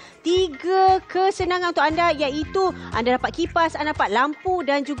memberikan 3 kesenangan untuk anda, iaitu anda dapat kipas, anda dapat lampu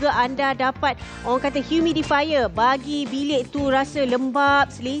dan juga anda dapat orang kata humidifier bagi bilik tu rasa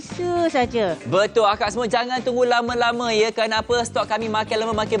lembap, selesa saja. Betul akak semua, jangan tunggu lama-lama ya. Kenapa? Stok kami makin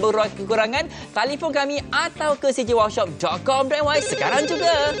lama makin berkekurangan. Telefon kami atau ke cjworkshop.com.my sekarang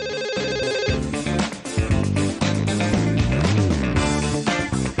juga.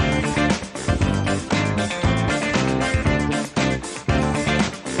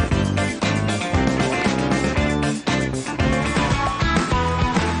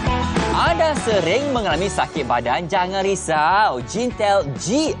 Sering mengalami sakit badan, jangan risau. Gintell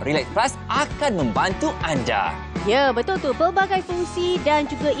G Relax Plus akan membantu anda. Ya, betul tu. Pelbagai fungsi dan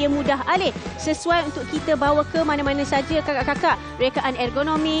juga ia mudah alih. Sesuai untuk kita bawa ke mana-mana saja kakak-kakak. Rekaan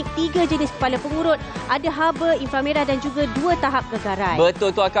ergonomik, 3 jenis kepala pengurut, ada haba, inframerah dan juga 2 tahap gegaran.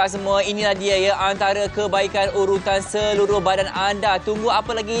 Betul tu akak semua. Inilah dia ya antara kebaikan urutan seluruh badan anda. Tunggu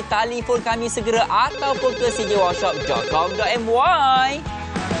apa lagi? Telefon kami segera ataupun ke cjworkshop.com.my.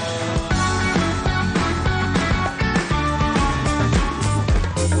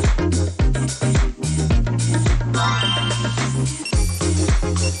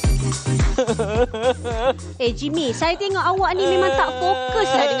 Jimmy, saya tengok awak ni memang tak fokus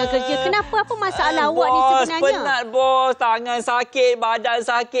lah dengan kerja. Kenapa? Apa masalah awak ni sebenarnya? Penat bos, tangan sakit, badan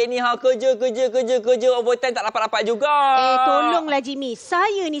sakit ni. Kerja. Overtime tak dapat juga. Tolonglah Jimmy.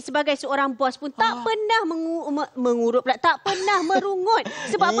 Saya ni sebagai seorang bos pun tak pernah mengurut pula. Tak pernah merungut.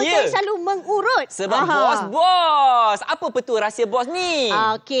 Sebab apa saya selalu mengurut? Sebab bos. Apa betul rahsia bos ni?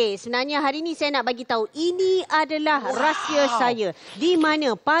 Okey, sebenarnya hari ni saya nak bagi tahu. Ini adalah rahsia saya. Di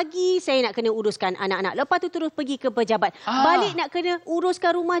mana pagi saya nak kena uruskan anak-anak. Lepas tu terus pergi ke pejabat. Balik nak kena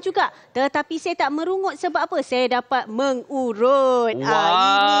uruskan rumah juga. Tetapi saya tak merungut sebab apa? Saya dapat mengurut.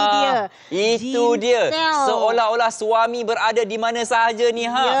 Ini dia. Itu dia. Seolah-olah suami berada di mana sahaja ni.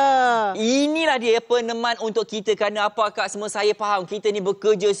 Ya. Inilah dia peneman untuk kita. Kerana apa kak semua, saya faham. Kita ni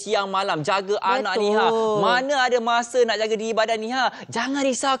bekerja siang malam. Jaga anak ni. Mana ada masa nak jaga diri badan ni. Jangan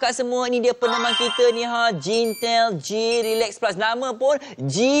risau kak semua. Ini dia peneman kita ni. Gintell G Relax Plus. Nama pun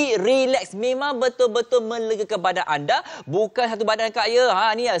G Relax. Memang betul-betul melegakan badan anda. Bukan satu badan kak ya.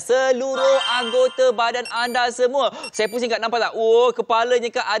 Ni ya, seluruh anggota badan anda semua. Saya pusing kak, nampak tak? Kepalanya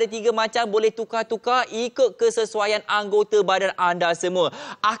kak ada 3 macam. Boleh tukar-tukar ikut kesesuaian anggota badan anda semua.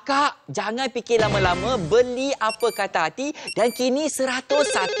 Akak, jangan fikir lama-lama. Beli apa kata hati. Dan kini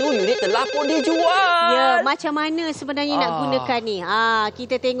 101 unit telah pun dijual. Ya, macam mana sebenarnya nak gunakan ni?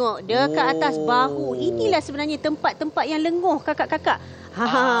 Kita tengok dekat atas bahu. Inilah sebenarnya tempat-tempat yang lenguh kakak-kakak.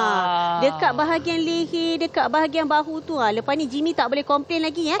 Dekat bahagian leher, dekat bahagian bahu tu. Lepas ni Jimmy tak boleh komplain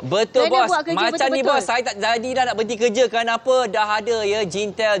lagi. Betul kena bos. Buat kerja macam betul-betul. ni bos, saya tak jadi dah nak berhenti kerja. Kenapa? Dah ada ya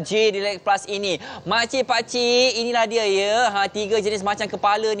Gintell G Relax Plus ini. Makcik pakcik, inilah dia ya. 3 jenis macam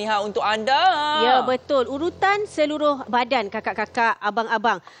kepala ni untuk anda. Ya betul. Urutan seluruh badan kakak-kakak,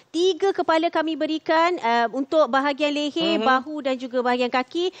 abang-abang. 3 kepala kami berikan untuk bahagian leher, bahu dan juga bahagian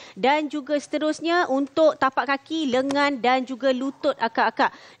kaki. Dan juga seterusnya untuk tapak kaki, lengan dan juga lutut akak.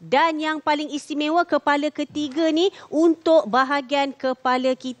 Dan yang paling istimewa kepala ketiga ni untuk bahagian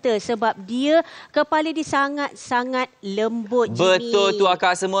kepala kita sebab kepala dia sangat-sangat lembut, Jimmy. Betul tu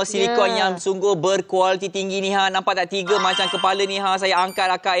akak semua, silikon yang sungguh berkualiti tinggi ni. Nampak tak 3 macam kepala ni saya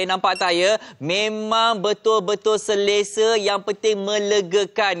angkat akak nampak tak ya? Memang betul-betul selesa, yang penting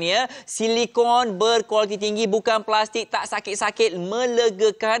melegakan ya. Silikon berkualiti tinggi, bukan plastik, tak sakit-sakit,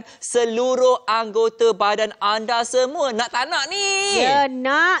 melegakan seluruh anggota badan anda semua. Nak tak nak ni? Ya,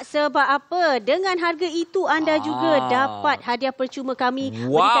 nak. Sebab apa? Dengan harga itu anda juga dapat hadiah percuma kami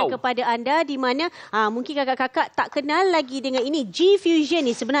berikan kepada anda, di mana mungkin kakak-kakak tak kenal lagi dengan ini. G-Fusion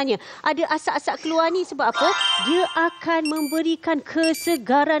ni sebenarnya ada asap-asap keluar ni sebab apa? Dia akan memberikan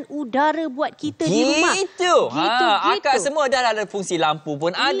kesegaran udara buat kita di rumah. Gitu. Akak semua dah ada fungsi lampu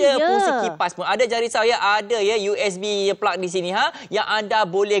pun ada, fungsi kipas pun ada. Jangan risau ya, ada ya USB plug di sini yang anda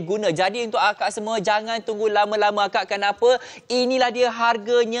boleh guna. Jadi untuk akak semua jangan tunggu lama-lama akak. Kenapa? Inilah dia dia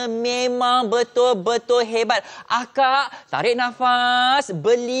harganya memang betul-betul hebat. Akak, tarik nafas.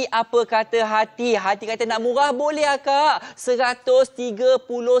 Beli apa kata hati. Hati kata nak murah boleh akak.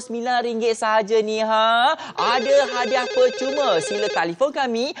 RM139 sahaja ni ha. Ada hadiah percuma. Sila telefon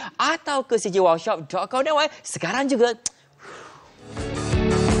kami atau ke cjwowshop.com.my sekarang juga.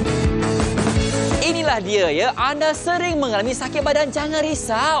 Inilah dia ya, anda sering mengalami sakit badan, jangan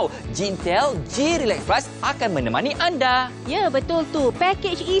risau. Gintell G Relax Plus akan menemani anda. Ya, betul tu.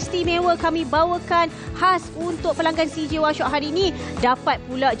 Pakej istimewa kami bawakan khas untuk pelanggan CJ Workshop hari ini. Dapat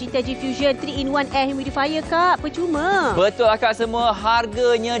pula Gintell G Fusion 3-in-1 Air Humidifier, Kak. Percuma. Betul akak semua.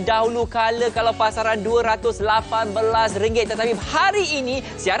 Harganya dahulu kala kalau pasaran RM218. Tetapi hari ini,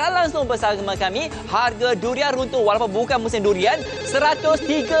 siaran langsung bersama kami, harga durian runtuh walaupun bukan musim durian,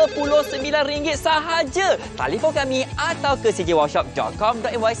 RM139 sahaja. Telefon kami atau ke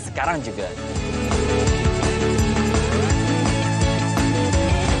cjwowshop.com.my sekarang juga.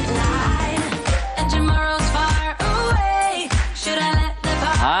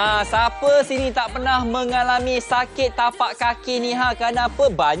 Siapa sini tak pernah mengalami sakit tapak kaki ni ha? Kenapa?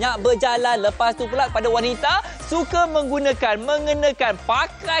 Banyak berjalan. Lepas tu pula pada wanita suka mengenakan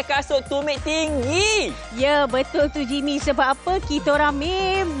pakai kasut tumit tinggi. Ya, betul tu Jimmy. Sebab apa? Kita orang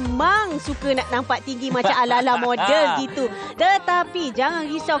memang suka nak nampak tinggi macam ala-ala model gitu. Tetapi jangan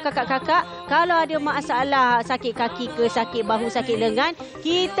risau kakak-kakak. Kalau ada masalah sakit kaki ke, sakit bahu, sakit lengan,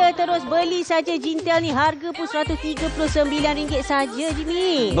 kita terus beli saja Gintell ni. Harga pun RM139 saja,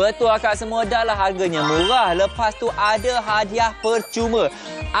 Jimmy. Betul akak semua, dah lah harganya murah. Lepas tu ada hadiah percuma.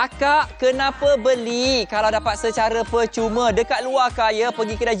 Akak kenapa beli kalau dapat secara percuma? Dekat luar kaya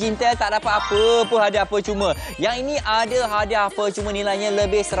pergi kedai Gintell tak dapat apa pun hadiah percuma. Yang ini ada hadiah percuma nilainya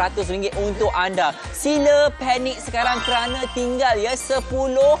lebih RM100 untuk anda. Sila panik sekarang kerana tinggal ya 10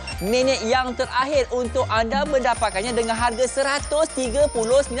 minit yang terakhir untuk anda mendapatkannya dengan harga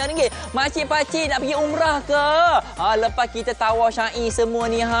RM139. Makcik-pakcik nak pergi umrah ke? Lepas kita tawar syai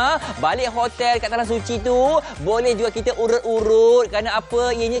semua ni ha, balik hotel kat Tanah Suci tu, boleh juga kita urut-urut kerana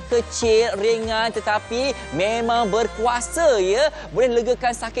apa? Ianya kecil, ringan tetapi memang berkuasa ya. Boleh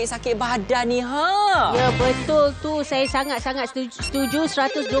legakan sakit-sakit badan ni ha. Ya, betul tu. Saya sangat-sangat setuju.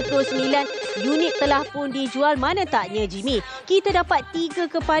 129 unit telah pun dijual. Mana taknya Jimmy? Kita dapat 3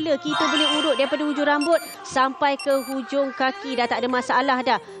 kepala. Kita boleh urut daripada hujung rambut sampai ke hujung kaki. Dah tak ada masalah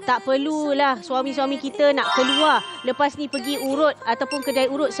dah. Tak perlulah suami-suami kita nak keluar lepas ni pergi urut ataupun kedai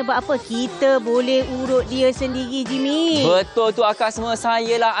urut. Sebab apa? Kita boleh urut dia sendiri, Jimmy. Betul tu akak semua.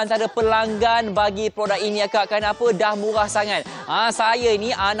 Saya lah antara pelanggan bagi produk ini akak. Kenapa? Dah murah sangat. Saya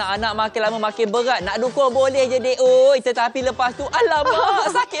ni anak-anak makin lama makin berat. Nak dukung boleh je dek oi. Tetapi lepas tu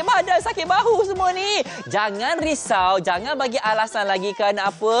alamak sakit badan, sakit bahu semua ni. Jangan risau, jangan bagi alasan lagi.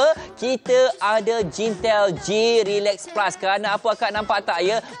 Kenapa? Kita ada Gintell G Relax Plus. Kerana apa akak nampak tak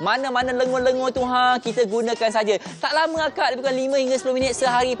ya? Mana-mana lengur-lengur tu kita gunakan saja. Tak lama akak, lebih kurang 5 hingga 10 minit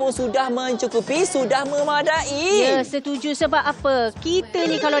sehari pun sudah mencukupi, sudah memadai. Ya, setuju. Sebab apa? Kita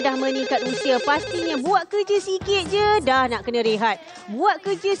ni kalau dah meningkat usia, pastinya buat kerja sikit je dah nak kena rehat. Buat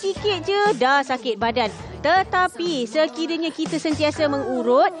kerja sikit je dah sakit badan. Tetapi sekiranya kita sentiasa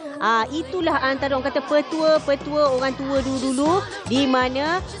mengurut, itulah antara orang kata petua-petua orang tua dulu-dulu, di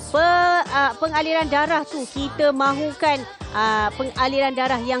mana pengaliran darah tu kita mahukan pengaliran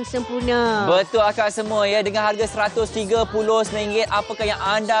darah yang sempurna. Betul akak semua ya. Dengan harga RM139, apakah yang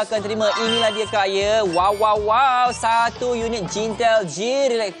anda akan terima? Inilah dia kak ya. Wow. 1 unit Gintell G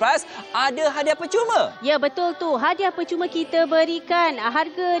Relax Plus ada hadiah percuma. Ya, betul tu. Hadiah percuma kita berikan.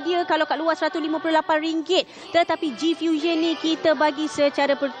 Harga dia kalau kat luar RM158. Tetapi G Fusion ni kita bagi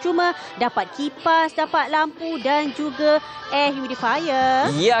secara percuma. Dapat kipas, dapat lampu dan juga air humidifier.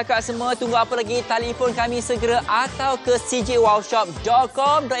 Ya kak semua, tunggu apa lagi? Telefon kami segera atau ke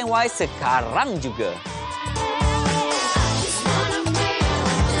cjwowshop.com.my sekarang juga.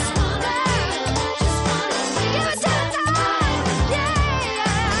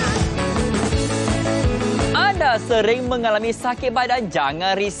 Anda sering mengalami sakit badan,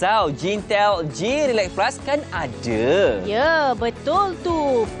 jangan risau. Gintell G Relax Plus kan ada. Ya, betul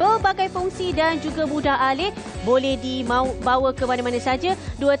tu. Pelbagai fungsi dan juga mudah alih. Boleh dibawa ke mana-mana saja.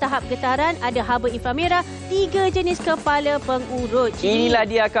 2 tahap getaran, ada haba inframerah, 3 jenis kepala pengurut. Inilah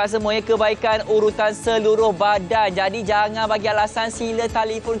dia kak semua ya, kebaikan urutan seluruh badan. Jadi jangan bagi alasan, sila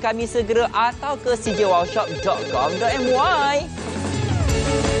telefon kami segera atau ke cjwowshop.com.my.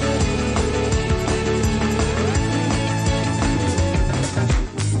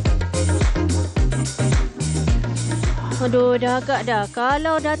 Aduh, dah agak dah.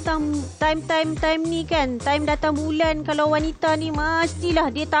 Kalau datang time ni kan, time datang bulan, kalau wanita ni mestilah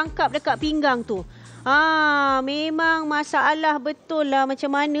dia tangkap dekat pinggang tu. Memang masalah betul lah.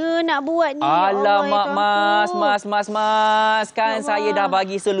 Macam mana nak buat ni? Alamak, Mas. Kan saya dah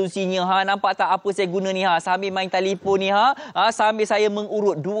bagi solusinya. Nampak tak apa saya guna ni? Sambil main telefon ni. Sambil saya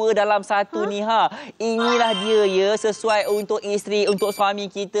mengurut 2 dalam 1 ni. Inilah dia ya. Sesuai untuk isteri, untuk suami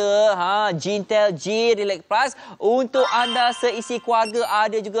kita. Gintell G Relax Plus. Untuk anda seisi keluarga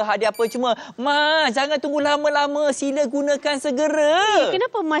ada juga hadiah percuma. Mas, jangan tunggu lama-lama. Sila gunakan segera.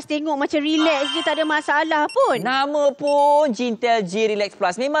 Kenapa Mas tengok macam relax je, tak ada masalah pun? Nama pun Gintell G Relax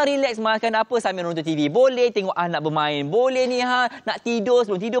Plus. Memang relax Mas. Kenapa? Sambil nonton TV boleh, tengok anak bermain boleh ni. Nak tidur,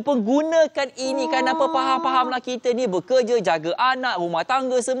 sebelum tidur pun gunakan ini. Kenapa? Faham-fahamlah kita ni bekerja, jaga anak, rumah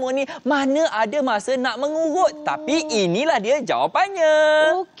tangga semua ni. Mana ada masa nak mengurut. Tapi inilah dia jawapannya.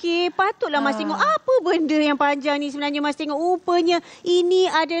 Okey, patutlah Mas tengok apa benda yang panjang ni sebenarnya. Mas tengok rupanya ini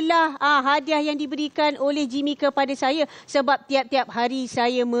adalah hadiah yang diberikan oleh Jimmy kepada saya sebab tiap-tiap hari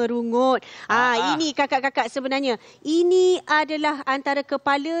saya merungut. Ini kakak-kakak sebenarnya. Ini adalah antara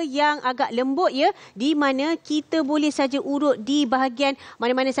kepala yang agak lembut ya, di mana kita boleh saja urut di bahagian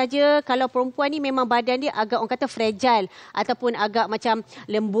mana-mana saja. Kalau perempuan ni memang badan dia agak orang kata fragile ataupun agak macam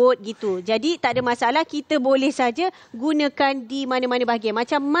lembut gitu. Jadi tak ada masalah, kita boleh saja gunakan di mana-mana bahagian.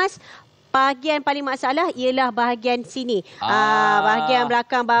 Macam Mas, bahagian paling masalah ialah bahagian sini. Bahagian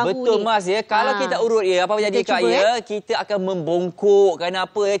belakang bahu Betul ni. Mas ya. Kalau kita urut ya, apa jadi Kak ya, kita akan membongkok.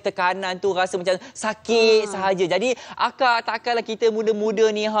 Kenapa? Tekanan tu rasa macam sakit sahaja. Jadi akak takkanlah kita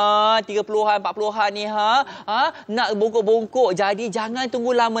muda-muda ni 30-an, 40-an ni nak bongkok-bongkok. Jadi jangan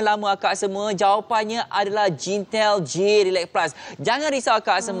tunggu lama-lama akak semua. Jawapannya adalah Gintell G Relax Plus. Jangan risau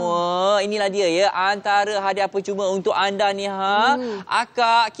akak semua. Inilah dia ya, antara hadiah percuma untuk anda ni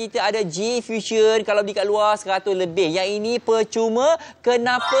Akak, kita ada G Fusion, kalau beli kat luar 100 lebih. Yang ini percuma.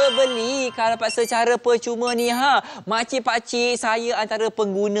 Kenapa beli kalau dapat secara percuma ni? Makcik-pakcik, saya antara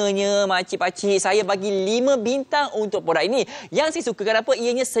penggunanya. Makcik-pakcik, saya bagi 5 bintang untuk produk ini. Yang saya suka kenapa?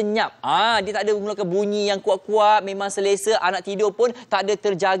 Ianya senyap. Dia tak ada mengeluarkan bunyi yang kuat-kuat. Memang selesa. Anak tidur pun tak ada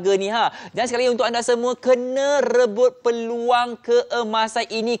terjaga ni. Dan sekali untuk anda semua, kena rebut peluang keemasan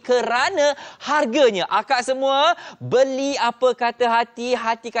ini kerana harganya. Akak semua, beli apa kata hati,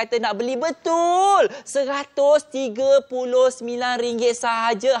 hati kata nak beli betul. RM139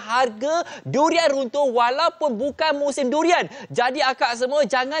 sahaja harga durian runtuh walaupun bukan musim durian. Jadi akak semua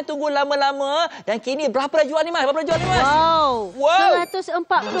jangan tunggu lama-lama. Dan kini berapa dah jual ni Mas? Wow. 145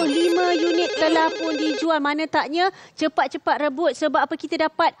 unit telah pun dijual. Mana taknya cepat-cepat rebut sebab apa,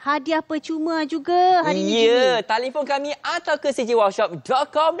 kita dapat hadiah percuma juga hari ini. Ya, telefon kami atau ke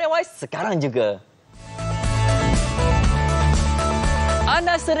cjwowshop.com.my sekarang juga.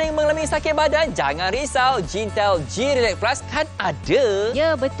 Anda sering mengalami sakit badan? Jangan risau, Gintell G Relax Plus kan ada.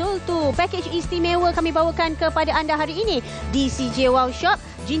 Ya, betul tu. Pakej istimewa kami bawakan kepada anda hari ini di CJ Wow Shop.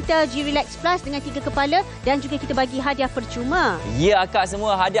 Gintell G Relax Plus dengan 3 kepala dan juga kita bagi hadiah percuma. Ya akak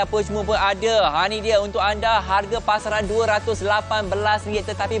semua, hadiah percuma pun ada. Ni dia untuk anda, harga pasaran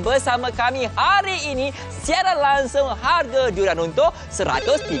RM218 tetapi bersama kami hari ini secara langsung harga durian runtuh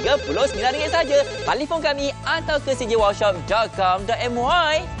RM139 saja. Telefon kami atau ke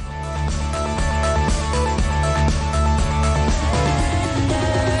cjwowshop.com.my.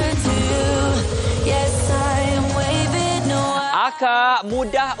 Akak,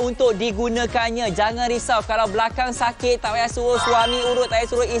 mudah untuk digunakannya. Jangan risau kalau belakang sakit, tak payah suruh suami urut, tak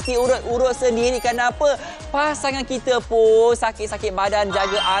payah suruh isteri urut. Urut sendiri. Kenapa? Pasangan kita pun sakit-sakit badan,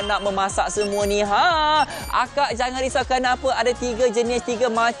 jaga anak, memasak semua ni. Akak jangan risau kenapa ada 3 jenis, 3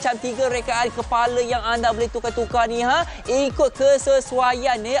 macam, 3 rekaan kepala yang anda boleh tukar-tukar ni. Ikut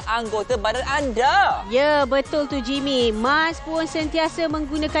kesesuaian anggota badan anda. Ya, betul tu Jimmy. Mas pun sentiasa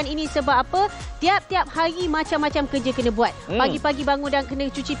menggunakan ini sebab apa? Tiap-tiap hari macam-macam kerja kena buat. Pagi-pagi bangun dan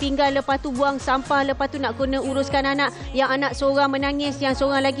kena cuci pinggan, lepas tu buang sampah, lepas tu nak kena uruskan anak. Yang anak seorang menangis, yang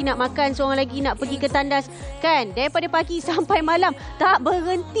seorang lagi nak makan, seorang lagi nak pergi ke tandas. Kan? Daripada pagi sampai malam, tak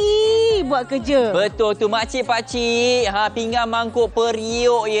berhenti buat kerja. Betul tu makcik-pakcik. Pinggan mangkuk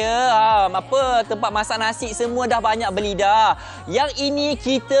periuk ya. Tempat masak nasi semua dah banyak beli dah. Yang ini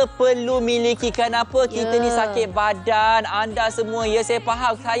kita perlu miliki. Kenapa? Kita ni sakit badan. Anda semua ya, saya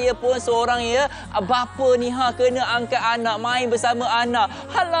faham. Saya pun seorang ya, bapa ni kena angkat anak, main bersama anak.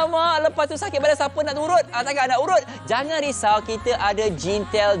 Alamak, lepas tu sakit badan siapa nak urut? Takkan nak urut? Jangan risau, kita ada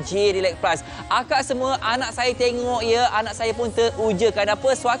Gintell G Relax Plus. Akak semua, anak saya tengok ya, anak saya pun teruja.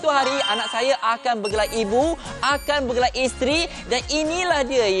 Kenapa? Suatu hari anak saya akan bergelar ibu, akan bergelar isteri dan inilah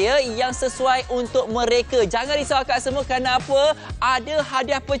dia ya yang sesuai untuk mereka. Jangan risau akak semua, kenapa? Ada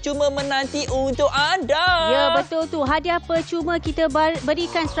hadiah percuma menanti untuk anda. Ya, betul tu. Hadiah percuma kita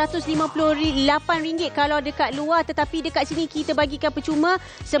berikan RM158 kalau dekat luar, tetapi dekat sini kita kita bagikan percuma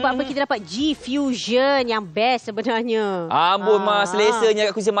sebab apa kita dapat G-Fusion yang best sebenarnya. Ambon Mas,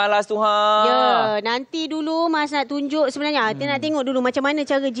 selesanya kat kursi malas tu Ya, nanti dulu Mas nak tunjuk sebenarnya. Kita nak tengok dulu macam mana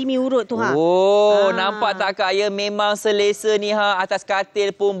cara Jimmy urut tu Nampak tak Kak ya, memang selesa ni atas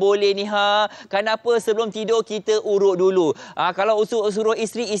katil pun boleh ni Kenapa sebelum tidur kita urut dulu. Kalau suruh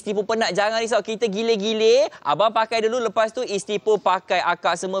isteri pun penat, jangan risau, kita gile-gile. Abang pakai dulu, lepas tu isteri pun pakai.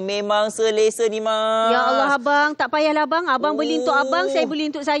 Akak semua memang selesa ni Mas. Ya Allah abang, tak payahlah bang. Abang beli untuk abang, saya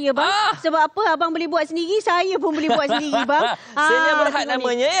beli untuk saya bang. Sebab apa? Abang boleh buat sendiri, saya pun boleh buat sendiri bang. Senyap berhad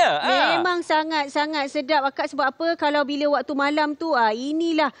namanya ya. Memang sangat-sangat sedap akak. Sebab apa? Kalau bila waktu malam tu,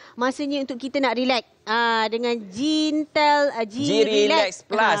 inilah masanya untuk kita nak relax. Dengan Gintell G-Relax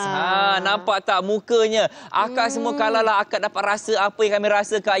Plus. Nampak tak mukanya? Akak semua kalau lah akak dapat rasa apa yang kami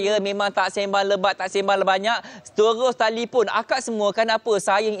rasa Kak ya, memang tak sembang lebat, tak sembang banyak. Terus telefon akak semua. Kenapa?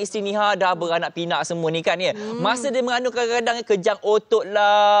 Saya yang isteri ni dah beranak pinak semua ni kan ya. Masa dia mengandung kadang-kadang kejang otot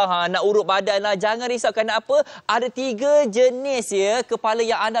lah, nak urut badan lah. Jangan risau, kenapa? Ada 3 jenis ya kepala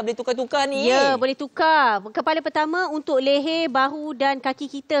yang anda boleh tukar-tukar ni. Ya, boleh tukar. Kepala pertama untuk leher, bahu dan kaki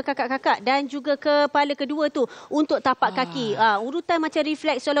kita kakak-kakak, dan juga kepala kedua tu untuk tapak kaki. Urutan macam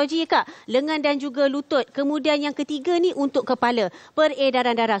refleksologi Kak, lengan dan juga lutut. Kemudian yang ketiga ni untuk kepala,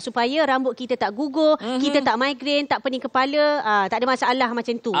 peredaran darah, supaya rambut kita tak gugur, kita tak migrain, tak pening kepala, tak ada masalah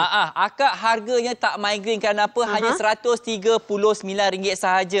macam tu. Akak harganya tak migrain kenapa? Hanya RM139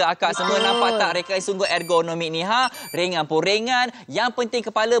 sahaja. Akak semua nampak tak, reka sungguh ergonomik ni ringan pun ringan. Yang penting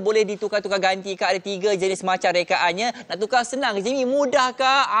kepala boleh ditukar-tukar ganti Kak. Ada 3 jenis macam rekaannya. Nak tukar senang Jimmy, mudah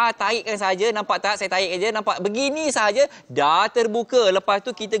Kak. Taikkan saja, nampak tak? Saya tarik aja, nampak begini saja dah terbuka. Lepas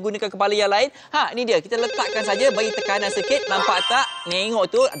tu kita gunakan kepala yang lain. Ni dia, kita letakkan saja, bagi tekanan sikit, nampak tak? Tengok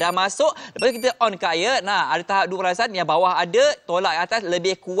tu dah masuk. Lepas tu kita on Kak ya. Ada tahap 2 perasan, yang bawah ada, tolak yang atas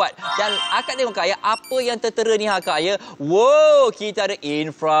lebih kuat. Dan akak tengok Kak ya, apa yang tertera ni Kak ya. Wow, kita ada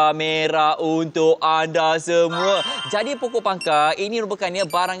inframerah untuk anda semua. Jadi pokok pangkal, ini merupakannya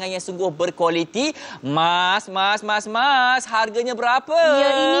barangan yang sungguh berkualiti. Mas, harganya berapa? Ya,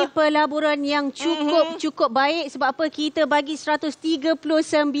 ini pelaburan yang cukup baik. Sebab apa? Kita bagi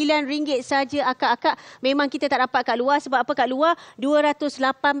RM139 saja akak-akak. Memang kita tak dapat kat luar. Sebab apa? Kat luar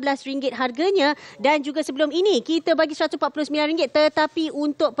RM218 harganya. Dan juga sebelum ini kita bagi RM149. Tetapi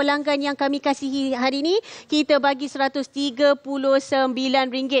untuk pelanggan yang kami kasihi hari ini, kita bagi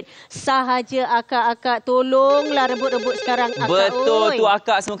RM139 sahaja akak-akak. Tolonglah rebut-rebut sekarang akak. Betul tu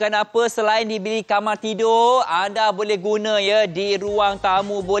akak semua. Kenapa? Selain dibeli kamar tidur, anda boleh guna ya di ruang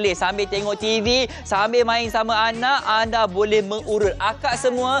tamu, boleh sambil tengok TV, sambil main sama anak, anda boleh mengurut. Akak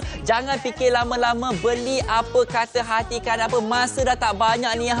semua, jangan fikir lama-lama beli apa kata hati, kenapa masa dah tak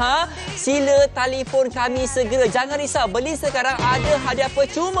banyak ni Sila telefon kami segera. Jangan risau, beli sekarang, ada hadiah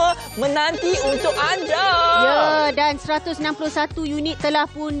percuma menanti untuk anda. Ya, dan 161 unit telah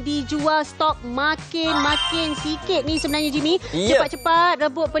pun dijual. Stok makin sikit ni sebenarnya Jimmy. Cepat-cepat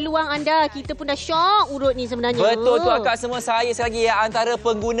rebut peluang anda. Kita pun dah syok urut ni sebenarnya. Betul tu akak semua. Saya sekali lagi antara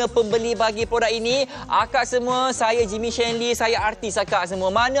pengguna pembeli bagi produk ini. Akak semua, saya Jimmy Shanley, saya artis akak semua.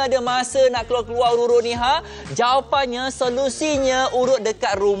 Mana ada masa nak keluar-keluar urut ni Jawapannya, solusinya urut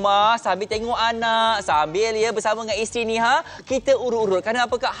dekat rumah sambil tengok anak, sambil bersama dengan isteri ni kita urut-urut.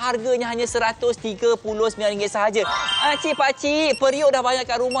 Kenapa Kak? Harganya hanya RM139 sahaja. Pakcik, periuk dah banyak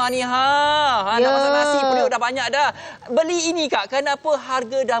kat rumah ni nak masak nasi, periuk dah banyak dah. Beli ini Kak. Kenapa?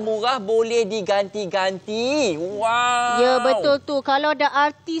 Harga dah murah, boleh diganti-ganti. Wow. Ya, betul tu. Kalau ada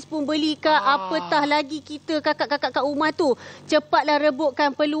artis pun beli Kak, apatah lagi kita kakak-kakak kat rumah tu. Cepatlah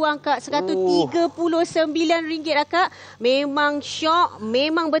rebutkan peluang Kak. RM139 Kak. Memang syok.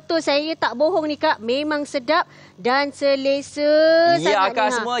 Memang betul, saya tak bohong ni Kak. Memang sedap dan selesa sangat. Ya akak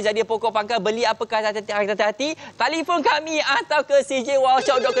semua, jadi pokok pangkal beli apa kata hati-hati. Telefon kami atau ke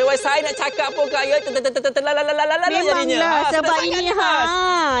cjwowshop.com. Saya nak cakap pun Kak ya. Memanglah sebab ini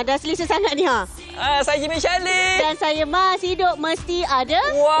dah selesa sangat ni saya Jimmy Shanley. Dan saya Mas. Hidup mesti ada.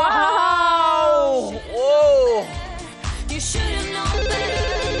 Wow. You should have known better.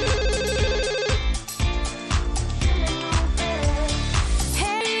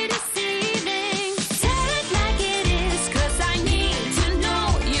 Hey, this evening, tell it like it is, 'cause I need to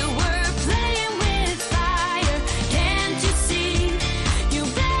know you were playing with fire. Can't you see? You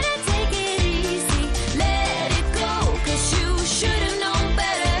better take it easy, let it go, 'cause you should have known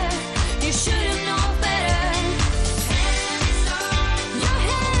better. You should have known better. Your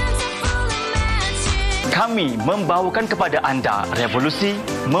hands are full of magic. Kami membawakan kepada anda revolusi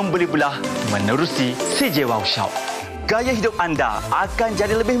membeli belah menerusi CJ Wow Shop. Gaya hidup anda akan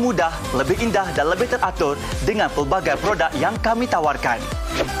jadi lebih mudah, lebih indah dan lebih teratur dengan pelbagai produk yang kami tawarkan.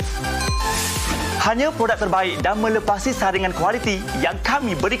 Hanya produk terbaik dan melepasi saringan kualiti yang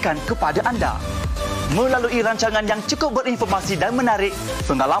kami berikan kepada anda. Melalui rancangan yang cukup berinformasi dan menarik,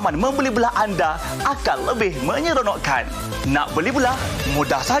 pengalaman membeli belah anda akan lebih menyeronokkan. Nak beli belah?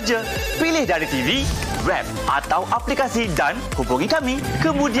 Mudah saja. Pilih dari TV, web atau aplikasi dan hubungi kami.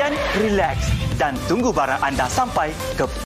 Kemudian relax dan tunggu barang anda sampai ke